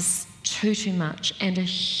 Life is too much, and a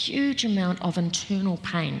huge amount of internal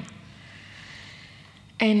pain.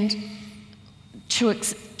 And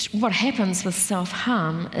what happens with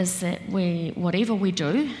self-harm is that whatever we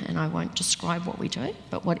do, and I won't describe what we do,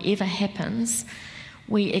 but whatever happens,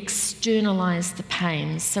 we externalise the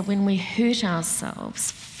pain. So when we hurt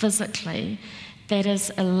ourselves physically, that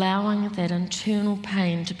is allowing that internal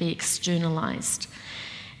pain to be externalised.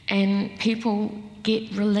 And people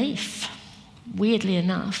get relief, weirdly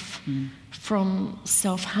enough, from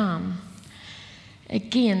self-harm.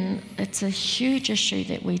 Again, it's a huge issue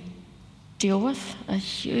that we deal with, a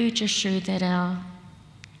huge issue that our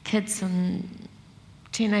kids and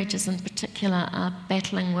teenagers in particular are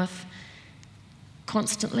battling with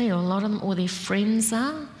constantly, or a lot of them, or their friends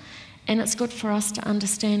are, and it's good for us to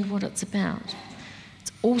understand what it's about.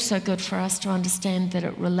 It's also good for us to understand that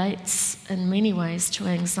it relates in many ways to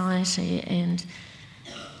anxiety and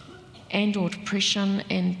or depression,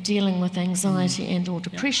 and dealing with anxiety and or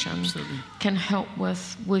depression can help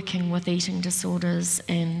with working with eating disorders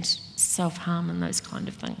and self-harm and those kind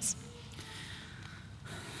of things.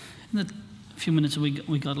 In the few minutes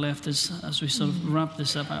we got left as we sort of wrap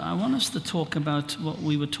this up, I want us to talk about what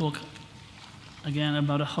we would talk again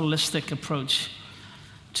about a holistic approach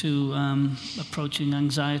to approaching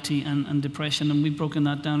anxiety and depression, and we've broken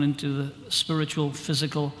that down into the spiritual,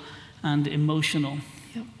 physical and emotional.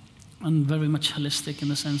 And very much holistic in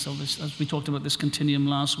the sense of this, as we talked about this continuum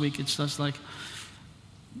last week, it's just like,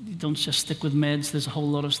 you don't just stick with meds, there's a whole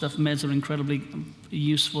lot of stuff. Meds are incredibly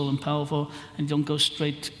useful and powerful, and you don't go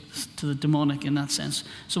straight to the demonic in that sense.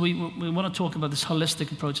 So we want to talk about this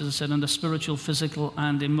holistic approach, as I said, under spiritual, physical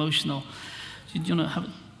and emotional. Do you want to have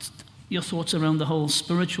your thoughts around the whole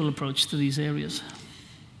spiritual approach to these areas?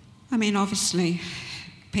 I mean, obviously,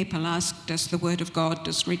 people ask, does the Word of God,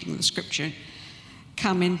 does reading the Scripture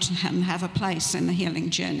come in and have a place in the healing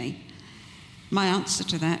journey? My answer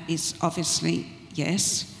to that is obviously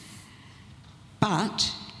yes.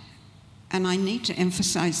 But, and I need to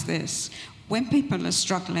emphasise this, when people are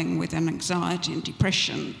struggling with an anxiety and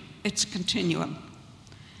depression, it's a continuum.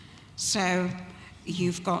 So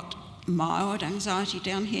you've got mild anxiety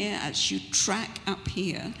down here. As you track up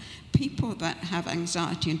here, people that have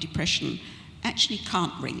anxiety and depression actually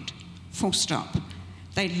can't read, full stop.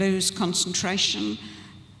 They lose concentration,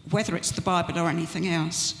 whether it's the Bible or anything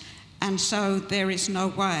else. And so there is no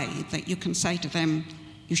way that you can say to them,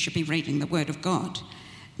 you should be reading the Word of God.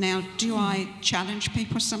 Now, do I challenge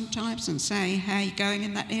people sometimes and say, how are you going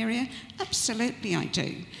in that area? Absolutely I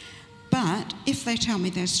do. But if they tell me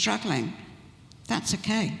they're struggling, that's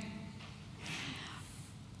okay.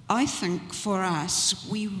 I think for us,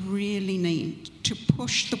 we really need to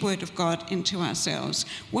push the Word of God into ourselves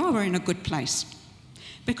while we're in a good place.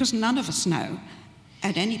 Because none of us know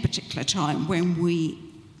at any particular time when we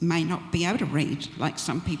may not be able to read, like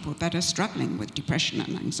some people that are struggling with depression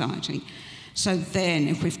and anxiety. So then,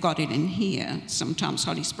 if we've got it in here, sometimes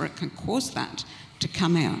Holy Spirit can cause that to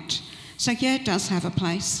come out. So yeah, it does have a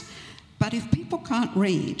place. But if people can't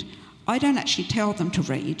read, I don't actually tell them to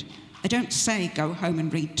read. I don't say, go home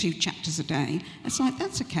and read 2 chapters a day. It's like,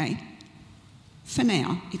 that's okay. For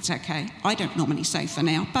now, it's okay. I don't normally say for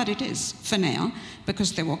now, but it is for now,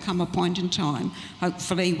 because there will come a point in time,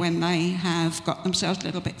 hopefully when they have got themselves a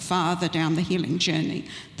little bit farther down the healing journey,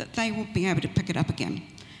 that they will be able to pick it up again.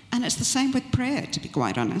 And it's the same with prayer, to be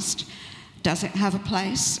quite honest. Does it have a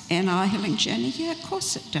place in our healing journey? Yeah, of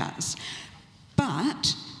course it does.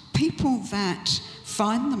 But people that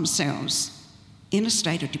find themselves in a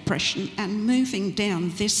state of depression and moving down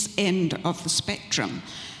this end of the spectrum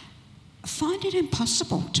find it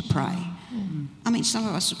impossible to pray. I mean, some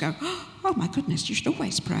of us would go, oh my goodness, you should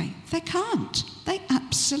always pray. They can't. They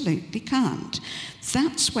absolutely can't.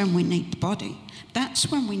 That's when we need the body. That's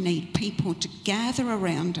when we need people to gather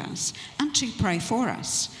around us and to pray for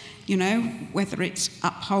us. You know, whether it's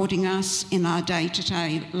upholding us in our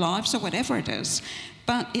day-to-day lives or whatever it is.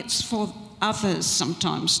 But it's for others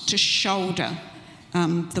sometimes to shoulder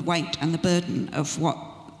the weight and the burden of what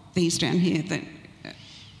these down here that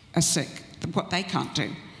are sick, what they can't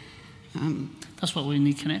do. That's why we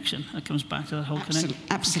need connection. That comes back to that whole connection.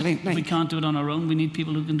 Absolutely. We can't do it on our own. We need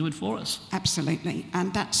people who can do it for us. Absolutely.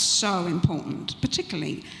 And that's so important,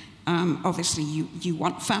 particularly, obviously, you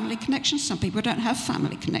want family connection. Some people don't have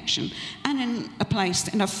family connection. And in a place,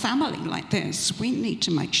 in a family like this, we need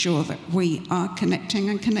to make sure that we are connecting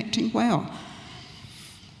and connecting well.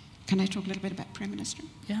 Can I talk a little bit about prayer ministry?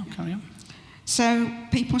 Yeah, carry on. So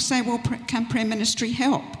people say, well, can prayer ministry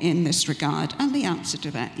help in this regard? And the answer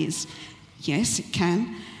to that is, yes, it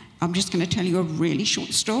can. I'm just going to tell you a really short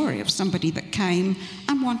story of somebody that came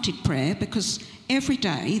and wanted prayer because every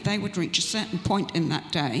day they would reach a certain point in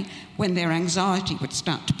that day when their anxiety would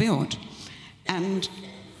start to build. And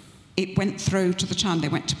it went through to the time they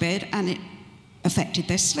went to bed and it affected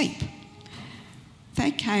their sleep.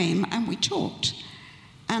 They came and we talked.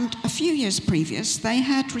 And a few years previous, they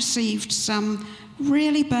had received some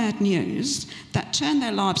really bad news that turned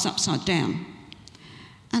their lives upside down.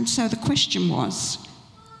 And so the question was,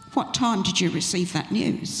 what time did you receive that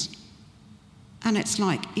news? And it's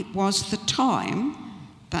like, it was the time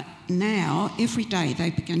that now, every day, they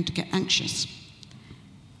began to get anxious.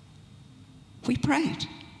 We prayed.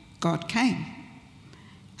 God came.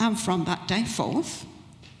 And from that day forth,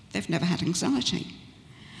 they've never had anxiety.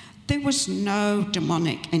 There was no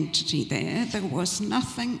demonic entity there. There was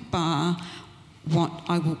nothing but what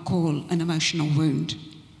I will call an emotional wound.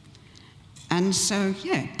 And so,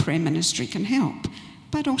 yeah, prayer ministry can help.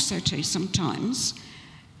 But also, too, sometimes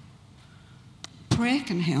prayer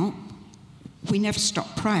can help. We never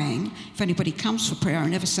stop praying. If anybody comes for prayer, I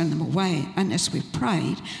never send them away unless we've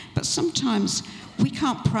prayed. But sometimes we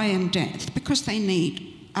can't pray in depth because they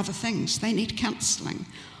need other things. They need counselling,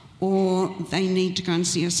 or they need to go and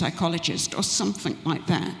see a psychologist or something like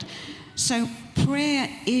that. So prayer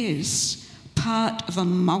is part of a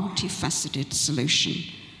multifaceted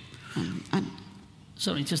solution.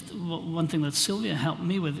 Sorry, just one thing that Sylvia helped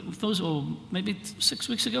me with. Those were maybe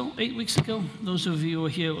 8 weeks ago, those of you who were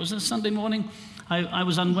here, it was a Sunday morning. I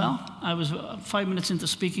was unwell. I was 5 minutes into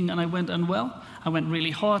speaking and I went unwell. I went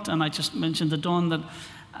really hot and I just mentioned to Dawn that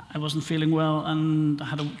I wasn't feeling well and I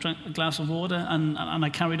had a glass of water and I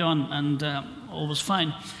carried on and all was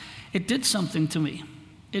fine. It did something to me.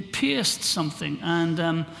 It pierced something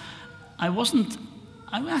and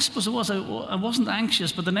I suppose it was. I wasn't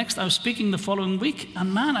anxious, but I was speaking the following week,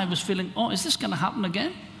 and man, I was feeling, is this going to happen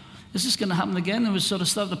again? Is this going to happen again? It was sort of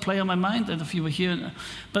started to play on my mind. I don't know if you were here,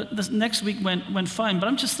 but the next week went fine. But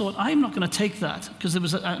I just thought, I'm not going to take that because there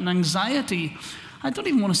was an anxiety. I don't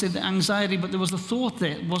even want to say the anxiety, but there was the thought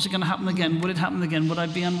there. Was it going to happen again? Would it happen again? Would I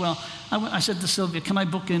be unwell? I said to Sylvia, can I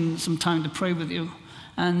book in some time to pray with you?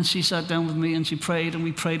 And she sat down with me and she prayed, and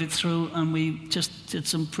we prayed it through, and we just did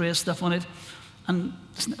some prayer stuff on it. And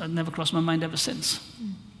it never crossed my mind ever since.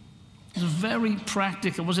 It was very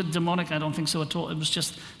practical. Was it demonic? I don't think so at all. It was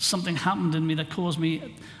just something happened in me that caused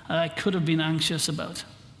me, I could have been anxious about.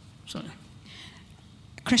 Sorry.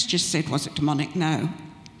 Chris just said, was it demonic? No.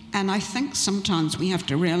 And I think sometimes we have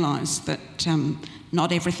to realise that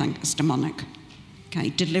not everything is demonic. Okay,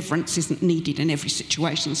 deliverance isn't needed in every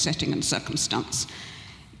situation, setting and circumstance.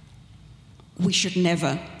 We should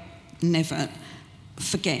never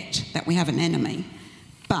forget that we have an enemy,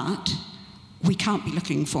 but we can't be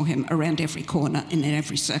looking for him around every corner and in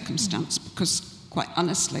every circumstance because, quite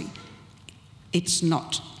honestly, it's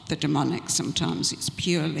not the demonic sometimes. It's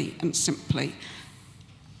purely and simply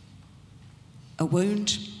a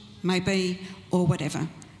wound, maybe, or whatever.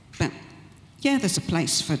 But, yeah, there's a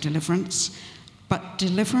place for deliverance, but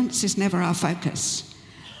deliverance is never our focus.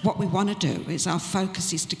 What we want to do is our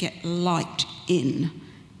focus is to get light in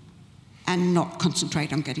and not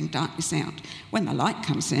concentrate on getting darkness out. When the light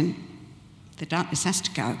comes in, the darkness has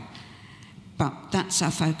to go. But that's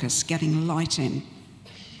our focus, getting light in.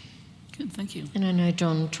 Good, thank you. And I know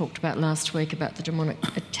John talked about last week about the demonic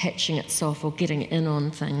attaching itself or getting in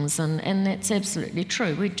on things, and that's absolutely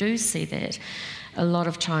true. We do see that a lot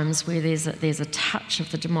of times where there's a touch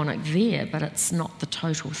of the demonic there, but it's not the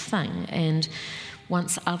total thing. And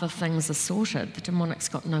once other things are sorted, the demonic's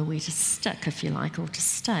got nowhere to stick, if you like, or to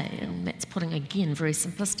stay. And that's putting, again, very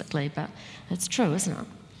simplistically, but it's true, isn't it?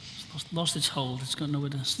 It's lost its hold. It's got nowhere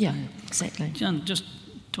to stay. Yeah, exactly. Jan, just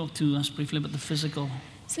talk to us briefly about the physical.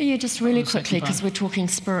 So yeah, just really the quickly, because we're talking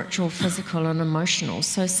spiritual, physical and emotional.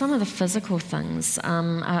 So some of the physical things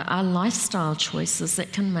are lifestyle choices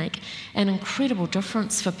that can make an incredible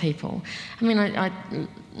difference for people. I mean, I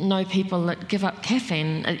know people that give up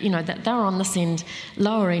caffeine, that they're on this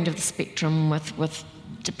lower end of the spectrum with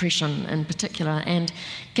depression in particular, and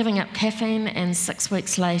giving up caffeine, and 6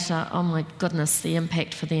 weeks later, oh my goodness, the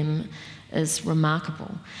impact for them is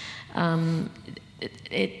remarkable.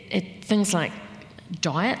 Things like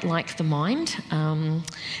diet, like the mind,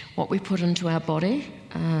 what we put into our body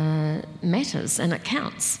matters, and it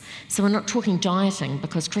counts. So we're not talking dieting,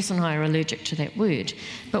 because Chris and I are allergic to that word,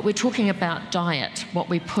 but we're talking about diet, what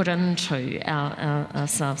we put into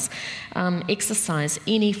ourselves. Exercise,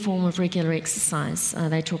 any form of regular exercise.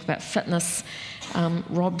 They talk about fitness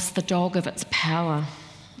robs the dog of its power.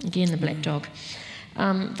 Again, the black dog.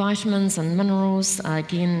 Vitamins and minerals,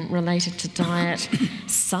 again related to diet.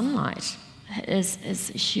 Sunlight is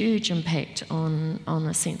a huge impact on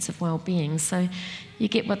a sense of well-being. So you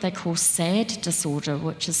get what they call SAD disorder,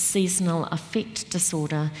 which is seasonal affect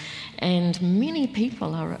disorder, and many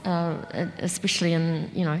people are especially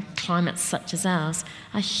in climates such as ours,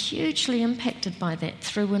 are hugely impacted by that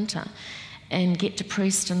through winter, and get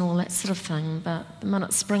depressed and all that sort of thing. But the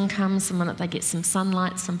minute spring comes, the minute they get some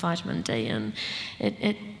sunlight, some vitamin D, and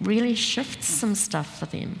it really shifts some stuff for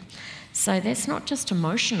them. So that's not just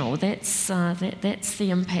emotional, that's the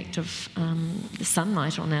impact of the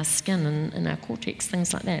sunlight on our skin and our cortex,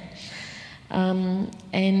 things like that.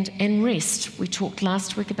 And rest. We talked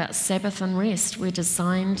last week about Sabbath and rest. We're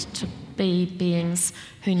designed to be beings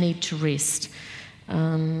who need to rest.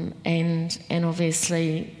 And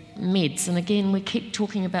obviously meds. And again, we keep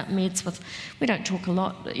talking about meds we don't talk a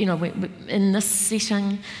lot, we in this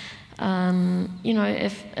setting,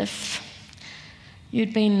 if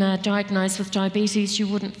you'd been diagnosed with diabetes, you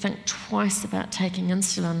wouldn't think twice about taking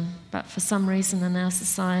insulin. But for some reason in our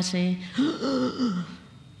society,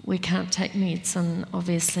 we can't take meds. And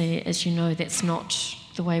obviously, as you know, that's not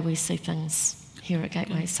the way we see things here at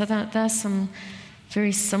Gateway. So there's some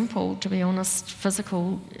very simple, to be honest,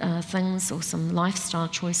 physical things or some lifestyle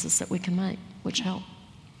choices that we can make, which help.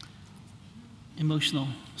 Emotional,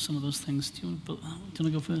 some of those things. Do you want to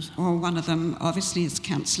go first? Well, one of them obviously is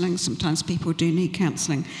counselling. Sometimes people do need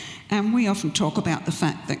counselling. And we often talk about the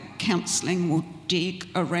fact that counselling will dig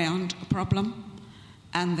around a problem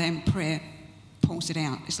and then prayer pulls it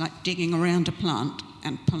out. It's like digging around a plant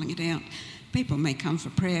and pulling it out. People may come for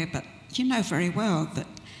prayer, but you know very well that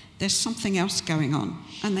there's something else going on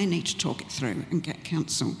and they need to talk it through and get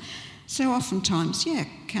counsel. So oftentimes,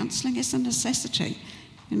 counselling is a necessity.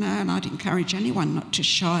 And I'd encourage anyone not to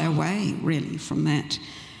shy away, really, from that.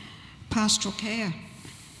 Pastoral care.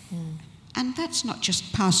 And that's not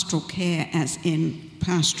just pastoral care as in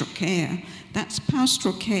pastoral care. That's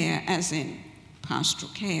pastoral care as in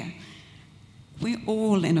pastoral care. We're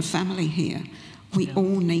all in a family here. We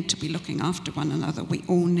all need to be looking after one another. We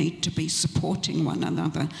all need to be supporting one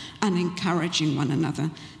another and encouraging one another.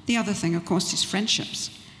 The other thing, of course, is friendships.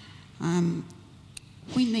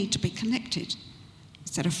 We need to be connected.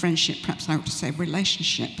 Instead of friendship, perhaps I ought to say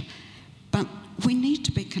relationship. But we need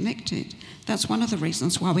to be connected. That's one of the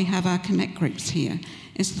reasons why we have our connect groups here,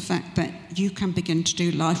 is the fact that you can begin to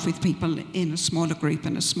do life with people in a smaller group,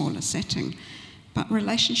 in a smaller setting. But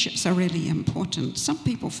relationships are really important. Some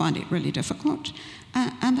people find it really difficult,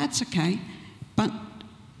 and that's okay. But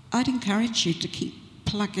I'd encourage you to keep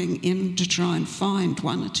plugging in to try and find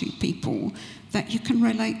one or two people that you can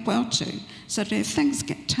relate well to, so that if things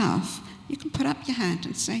get tough, you can put up your hand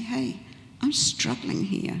and say, hey, I'm struggling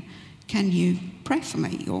here. Can you pray for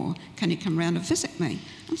me? Or can you come round and visit me?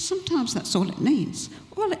 And sometimes that's all it needs.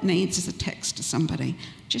 All it needs is a text to somebody,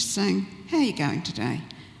 just saying, how are you going today?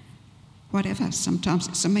 Whatever. Sometimes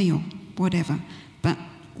it's a meal, whatever. But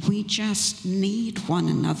we just need one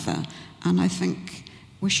another. And I think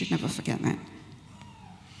we should never forget that.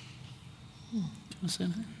 Do you want to say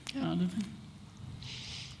anything? Yeah.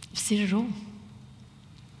 You've said it all.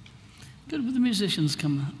 Good. Would the musicians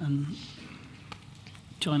come and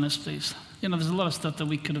join us, please? There's a lot of stuff that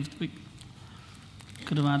we could have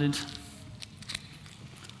added.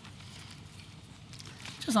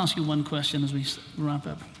 Just ask you one question as we wrap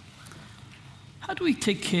up. How do we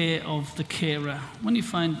take care of the carer? When you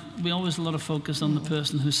find we always a lot of focus on the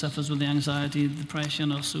person who suffers with the anxiety,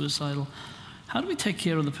 depression, or suicidal. How do we take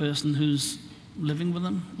care of the person who's living with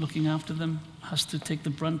them, looking after them, has to take the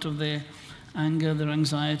brunt of their anger, their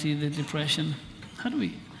anxiety, their depression? How do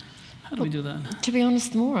we do that? To be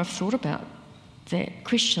honest, the more I've thought about that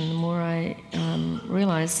question, the more I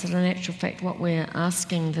realise that in actual fact what we're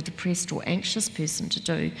asking the depressed or anxious person to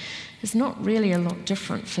do is not really a lot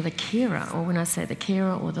different for the carer, or when I say the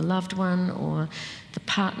carer or the loved one or the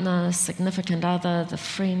partner, significant other, the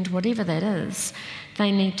friend, whatever that is.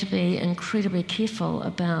 They need to be incredibly careful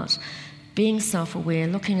about being self-aware,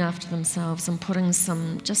 looking after themselves and putting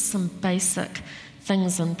some basic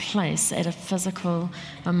things in place at a physical,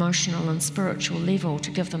 emotional and spiritual level to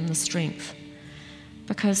give them the strength.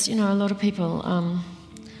 Because, a lot of people,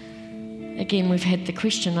 again, we've had the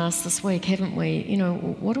question asked this week, haven't we?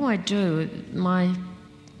 What do I do?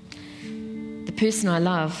 The person I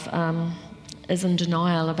love is in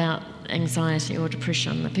denial about anxiety or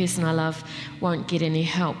depression. The person I love won't get any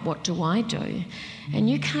help. What do I do? And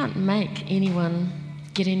you can't make anyone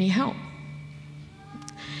get any help.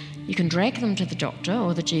 You can drag them to the doctor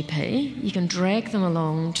or the GP. You can drag them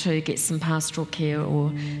along to get some pastoral care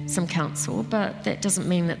or some counsel, but that doesn't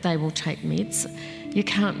mean that they will take meds. You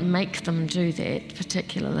can't make them do that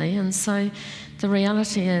particularly. And so the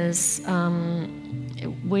reality is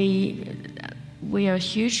we are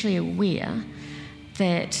hugely aware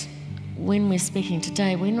that when we're speaking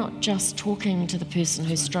today, we're not just talking to the person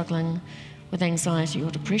who's struggling with anxiety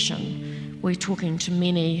or depression. We're talking to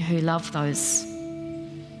many who love those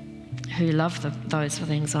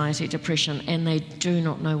with anxiety, depression, and they do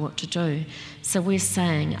not know what to do. So we're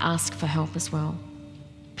saying ask for help as well.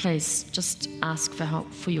 Please, just ask for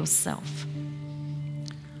help for yourself.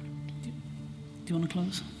 Do you want to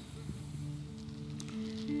close?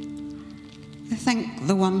 I think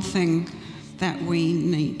the one thing that we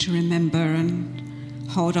need to remember and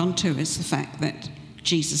hold on to is the fact that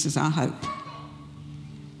Jesus is our hope.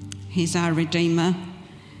 He's our Redeemer,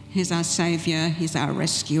 He's our Saviour, He's our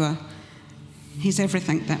rescuer. He's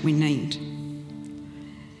everything that we need.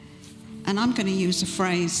 And I'm going to use a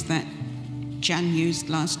phrase that Jan used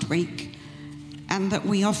last week and that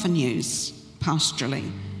we often use pastorally,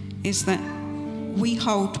 is that we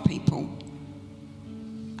hold people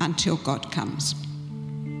until God comes.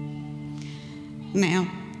 Now,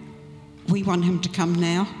 we want him to come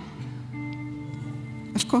now.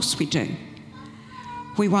 Of course we do.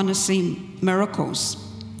 We want to see miracles.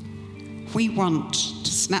 We want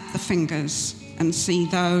to snap the fingers and see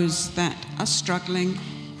those that are struggling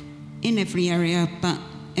in every area, but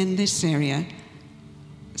in this area,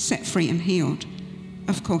 set free and healed.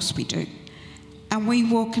 Of course we do. And we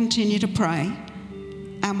will continue to pray,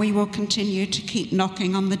 and we will continue to keep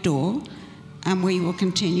knocking on the door, and we will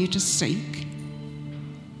continue to seek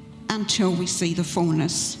until we see the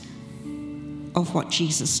fullness of what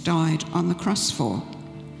Jesus died on the cross for.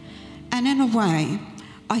 And in a way,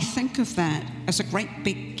 I think of that as a great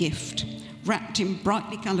big gift, wrapped in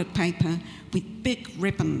brightly coloured paper with big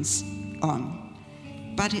ribbons on.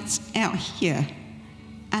 But it's out here,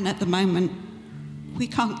 and at the moment, we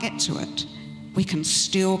can't get to it. We can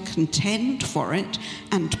still contend for it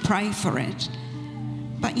and pray for it.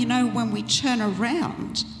 But when we turn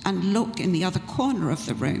around and look in the other corner of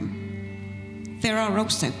the room, there are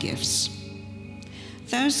also gifts.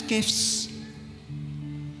 Those gifts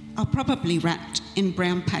are probably wrapped in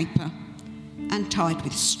brown paper and tied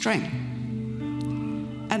with string.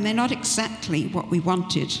 And they're not exactly what we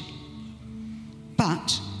wanted.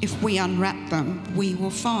 But if we unwrap them, we will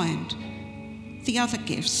find the other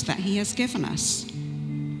gifts that he has given us.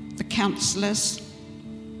 The counsellors,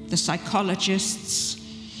 the psychologists,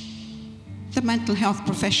 the mental health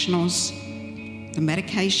professionals, the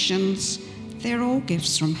medications, they're all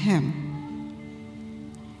gifts from him.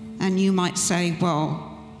 And you might say, well,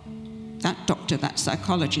 that doctor, that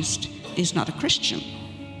psychologist is not a Christian.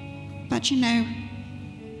 But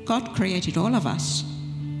God created all of us,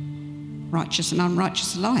 righteous and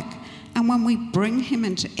unrighteous alike. And when we bring him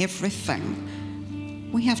into everything,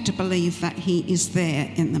 we have to believe that he is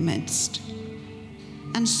there in the midst.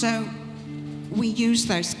 And so we use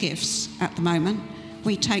those gifts at the moment.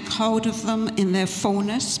 We take hold of them in their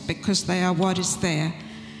fullness because they are what is there.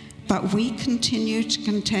 But we continue to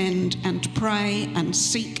contend and pray and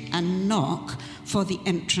seek and knock for the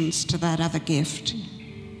entrance to that other gift.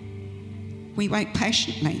 We wait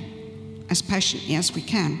patiently as we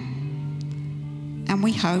can. And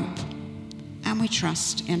we hope and we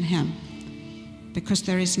trust in him because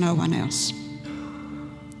there is no one else.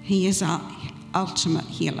 He is our ultimate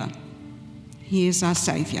healer. He is our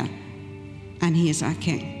Saviour. and he is our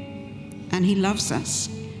King. And he loves us,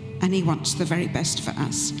 and he wants the very best for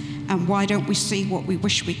us. And why don't we see what we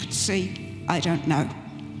wish we could see? I don't know.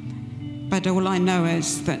 But all I know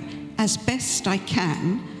is that as best I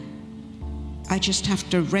can, I just have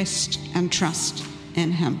to rest and trust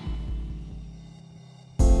in him.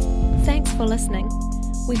 Thanks for listening.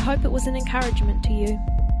 We hope it was an encouragement to you.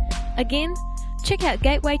 Again, check out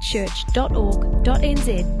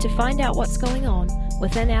gatewaychurch.org.nz to find out what's going on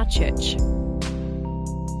within our church.